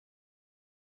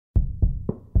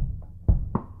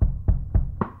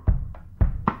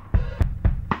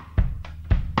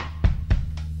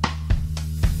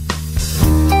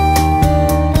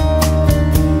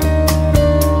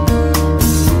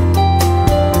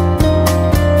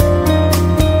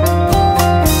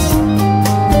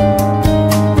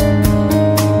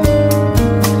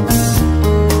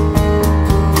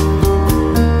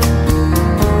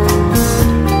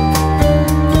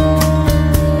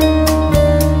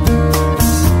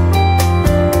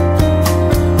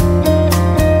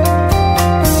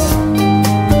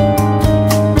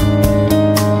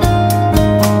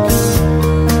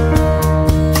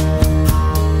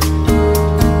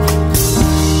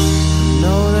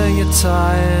you're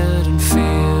tired and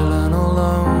feeling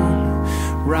alone,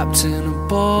 wrapped in a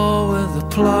ball with a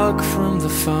plug from the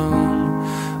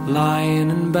phone, lying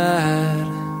in bed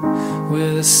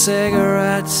with a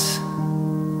cigarette.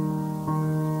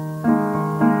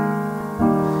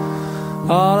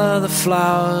 All of the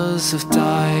flowers have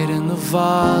died in the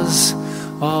vase.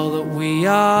 All that we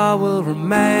are will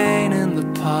remain in the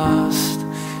past.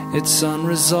 It's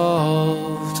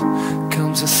unresolved,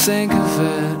 come to think of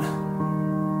it.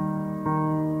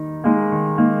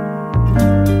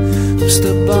 I'm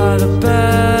stood by the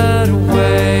bed,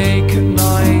 awake at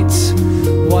night,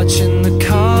 watching the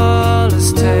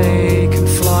colours taking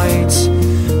flight.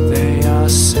 They are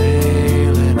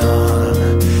sailing on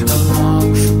a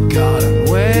long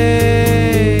forgotten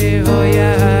wave. Oh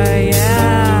yeah,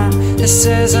 yeah. This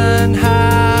isn't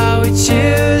how it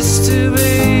used to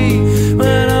be,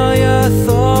 when all your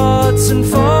thoughts and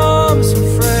forms were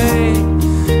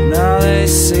free. Now they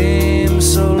seem